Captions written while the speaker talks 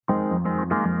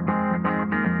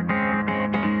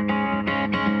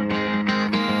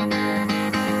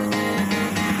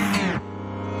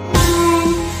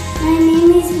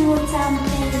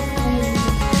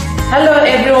Hello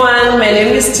everyone, my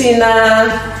name is Tina.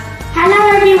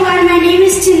 Hello everyone, my name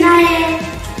is Tinaye.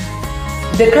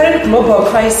 The current global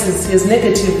crisis has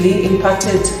negatively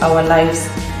impacted our lives,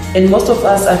 and most of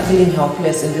us are feeling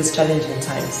helpless in these challenging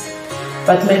times.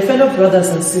 But my fellow brothers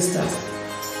and sisters,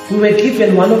 we were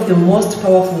given one of the most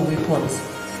powerful weapons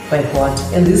by God,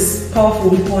 and this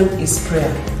powerful weapon is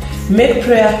prayer. Make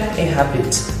prayer a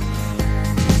habit.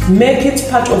 Make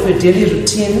it part of a daily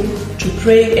routine to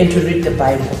pray and to read the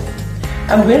Bible.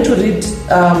 I'm going to read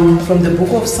from the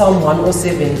book of Psalm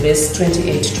 107, verse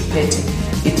 28 to 30.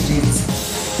 It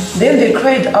reads, "Then they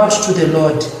cried out to the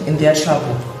Lord in their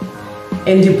trouble,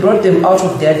 and He brought them out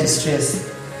of their distress,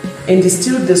 and He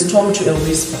stilled the storm to a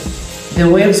whisper. The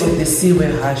waves of the sea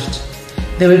were hushed.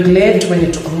 They were glad when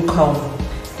it grew calm,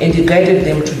 and He guided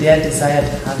them to their desired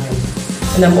haven."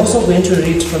 And I'm also going to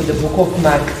read from the book of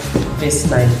Mark, verse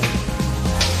 9.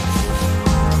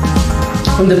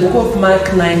 From the book of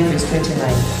Mark 9, verse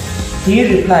 29.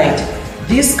 He replied,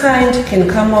 "This kind can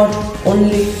come out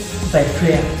only by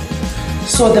prayer."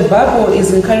 So the Bible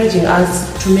is encouraging us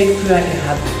to make prayer a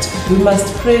habit. We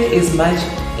must pray as much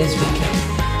as we can.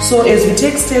 So as we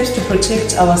take steps to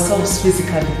protect ourselves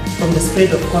physically from the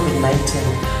spread of COVID-19,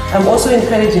 I'm also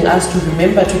encouraging us to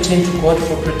remember to turn to God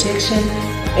for protection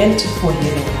and for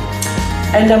healing.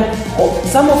 And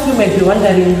some of you might be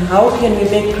wondering, how can we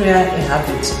make prayer a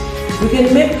habit? We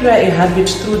can make prayer a habit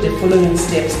through the following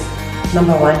steps.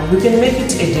 Number 1, we can make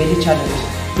it a daily challenge.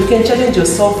 You can challenge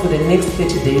yourself for the next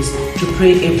 30 days to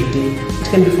pray every day. It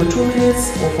can be for 2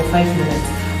 minutes or for 5 minutes,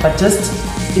 but just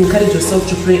encourage yourself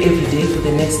to pray every day for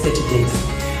the next 30 days.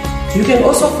 You can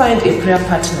also find a prayer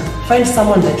partner. Find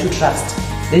someone that you trust.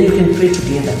 Then you can pray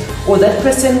together. Or that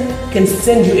person can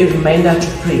send you a reminder to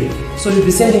pray. So you'll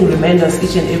be sending reminders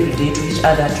each and every day to each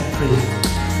other to pray.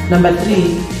 Number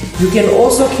 3, you can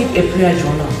also keep a prayer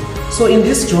journal. So in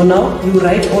this journal, you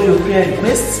write all your prayer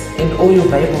requests and all your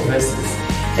Bible verses.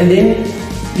 And then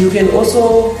you can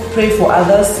also pray for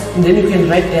others, and then you can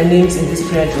write their names in this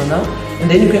prayer journal. And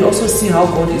then you can also see how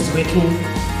God is working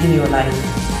in your life.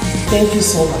 Thank you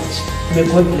so much. May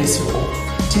God bless you all.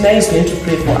 Tina is going to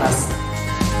pray for us.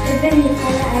 Heavenly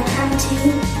Father, I come to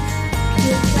you to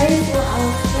pray for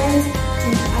our friends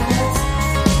and others,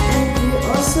 and we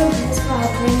also bless for our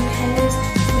grandparents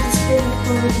with the spread of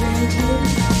COVID-19.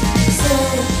 So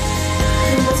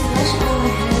we must wash our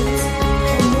hands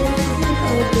and then complete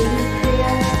our daily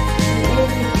prayers, and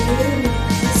every day we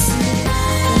receive.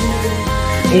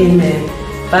 Amen. Amen.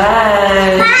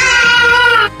 Bye.